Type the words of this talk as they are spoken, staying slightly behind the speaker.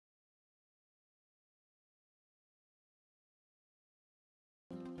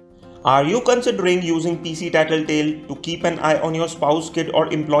Are you considering using pcTattletale to keep an eye on your spouse, kid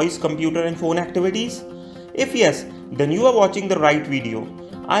or employee's computer and phone activities? If yes, then you are watching the right video.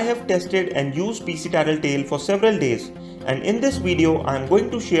 I have tested and used pcTattletale for several days, and in this video I am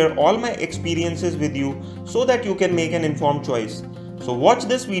going to share all my experiences with you so that you can make an informed choice. So watch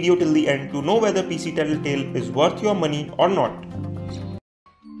this video till the end to know whether pcTattletale is worth your money or not.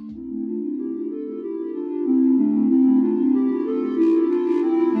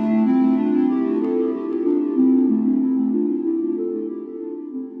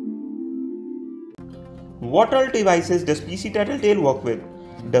 What all devices does pcTattletale work with?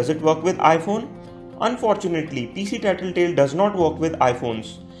 Does it work with iPhone? Unfortunately, pcTattletale does not work with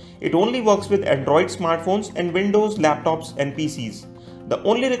iPhones. It only works with Android smartphones and Windows laptops and PCs. The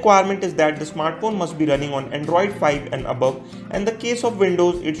only requirement is that the smartphone must be running on Android 5 and above, and in the case of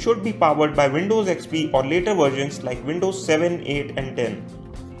Windows, it should be powered by Windows XP or later versions like Windows 7, 8 and 10.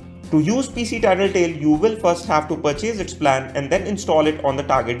 To use pcTattletale, you will first have to purchase its plan and then install it on the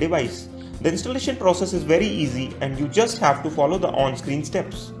target device. The installation process is very easy and you just have to follow the on-screen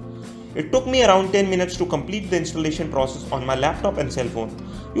steps. It took me around 10 minutes to complete the installation process on my laptop and cell phone.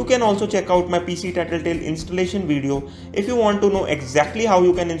 You can also check out my pcTattletale installation video if you want to know exactly how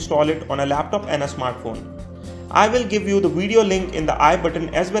you can install it on a laptop and a smartphone. I will give you the video link in the I button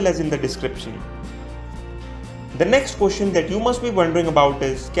as well as in the description. The next question that you must be wondering about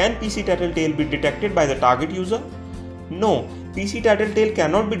is, can pcTattletale be detected by the target user? No, pcTattletale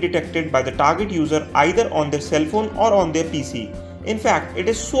cannot be detected by the target user either on their cell phone or on their PC. In fact, it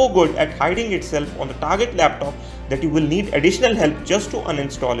is so good at hiding itself on the target laptop that you will need additional help just to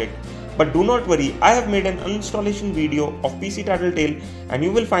uninstall it. But do not worry, I have made an uninstallation video of pcTattletale and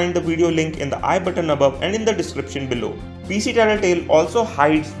you will find the video link in the I button above and in the description below. pcTattletale also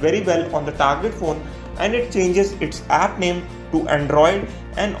hides very well on the target phone, and it changes its app name to Android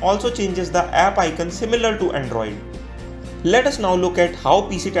and also changes the app icon similar to Android. Let us now look at how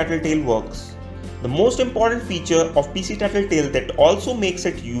pcTattletale works. The most important feature of pcTattletale that also makes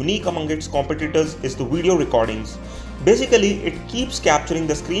it unique among its competitors is the video recordings. Basically, it keeps capturing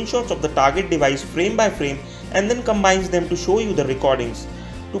the screenshots of the target device frame by frame and then combines them to show you the recordings.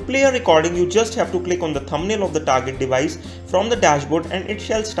 To play a recording, you just have to click on the thumbnail of the target device from the dashboard and it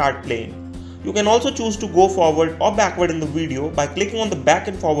shall start playing. You can also choose to go forward or backward in the video by clicking on the back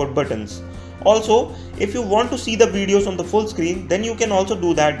and forward buttons. Also, if you want to see the videos on the full screen, then you can also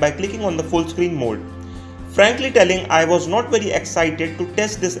do that by clicking on the full screen mode. Frankly telling, I was not very excited to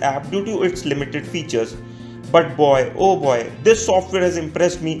test this app due to its limited features. But boy, oh boy, this software has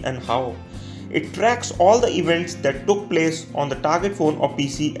impressed me, and how. It tracks all the events that took place on the target phone or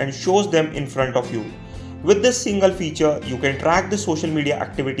PC and shows them in front of you. With this single feature, you can track the social media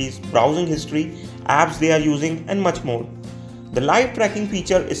activities, browsing history, apps they are using and much more. The live tracking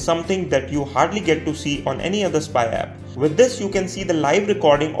feature is something that you hardly get to see on any other spy app. With this, you can see the live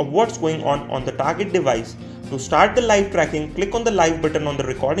recording of what's going on the target device. To start the live tracking, click on the live button on the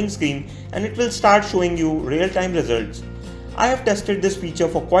recording screen and it will start showing you real-time results. I have tested this feature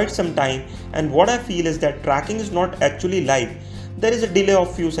for quite some time, and what I feel is that tracking is not actually live. There is a delay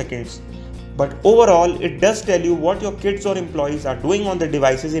of few seconds. But overall, it does tell you what your kids or employees are doing on their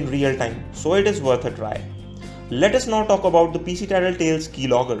devices in real time, so it is worth a try. Let us now talk about the pcTattletale's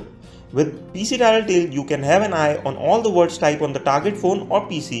Keylogger. With pcTattletale, you can have an eye on all the words typed on the target phone or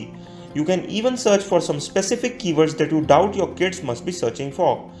PC. You can even search for some specific keywords that you doubt your kids must be searching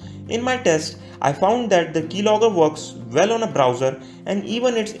for. In my test, I found that the Keylogger works well on a browser and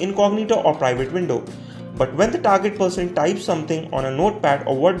even its incognito or private window. But when the target person types something on a notepad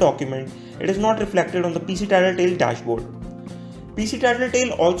or Word document, it is not reflected on the pcTattletale dashboard.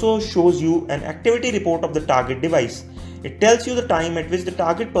 pcTattletale also shows you an activity report of the target device. It tells you the time at which the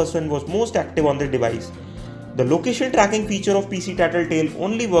target person was most active on the device. The location tracking feature of pcTattletale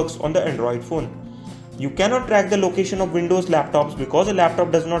only works on the Android phone. You cannot track the location of Windows laptops because a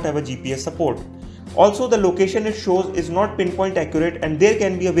laptop does not have a GPS support. Also, the location it shows is not pinpoint accurate and there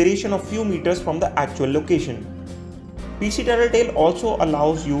can be a variation of few meters from the actual location. pcTattletale also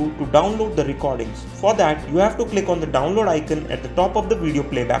allows you to download the recordings. For that, you have to click on the download icon at the top of the video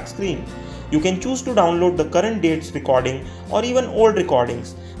playback screen. You can choose to download the current date's recording or even old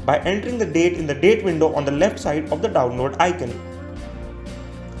recordings by entering the date in the date window on the left side of the download icon.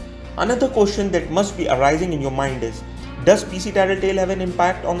 Another question that must be arising in your mind is, does pcTattletale have an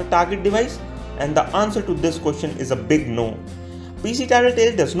impact on the target device? And the answer to this question is a big no.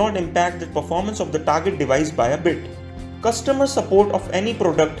 pcTattletale does not impact the performance of the target device by a bit. Customer support of any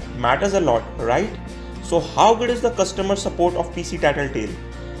product matters a lot, right? So how good is the customer support of pcTattletale?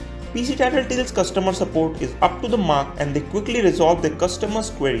 pcTattletale's customer support is up to the mark and they quickly resolve their customers'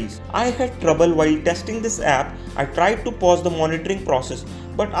 queries. I had trouble while testing this app. I tried to pause the monitoring process,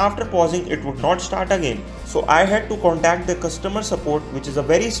 but after pausing it would not start again. So I had to contact the customer support, which is a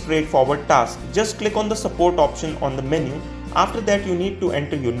very straightforward task. Just click on the support option on the menu. After that you need to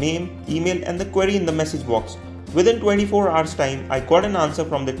enter your name, email and the query in the message box. Within 24 hours time, I got an answer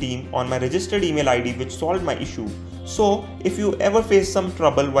from the team on my registered email ID which solved my issue. So, if you ever face some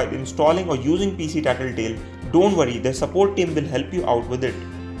trouble while installing or using pcTattletale, don't worry, the support team will help you out with it.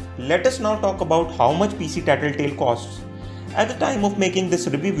 Let us now talk about how much pcTattletale costs. At the time of making this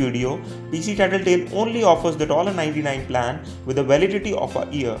review video, pcTattletale only offers the $99 plan with a validity of a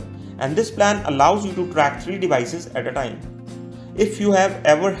year, and this plan allows you to track 3 devices at a time. If you have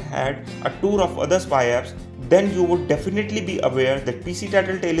ever had a tour of other spy apps, then you would definitely be aware that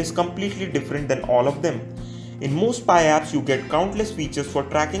pcTattletale is completely different than all of them. In most spy apps, you get countless features for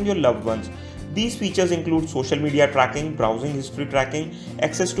tracking your loved ones. These features include social media tracking, browsing history tracking,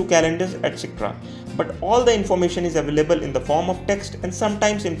 access to calendars, etc. But all the information is available in the form of text and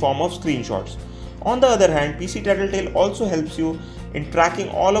sometimes in form of screenshots. On the other hand, pcTattletale also helps you in tracking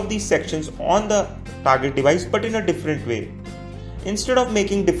all of these sections on the target device, but in a different way. Instead of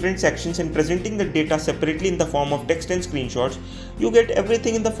making different sections and presenting the data separately in the form of text and screenshots, you get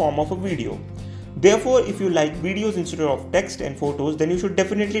everything in the form of a video. Therefore, if you like videos instead of text and photos, then you should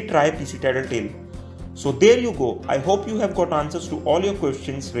definitely try pcTattletale. So there you go. I hope you have got answers to all your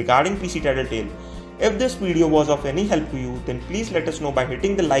questions regarding pcTattletale. If this video was of any help to you, then please let us know by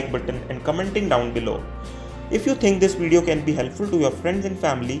hitting the like button and commenting down below. If you think this video can be helpful to your friends and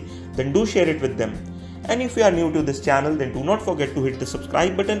family, then do share it with them. And if you are new to this channel, then do not forget to hit the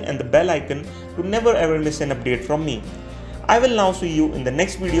subscribe button and the bell icon to never ever miss an update from me. I will now see you in the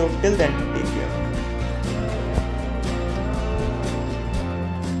next video. Till then,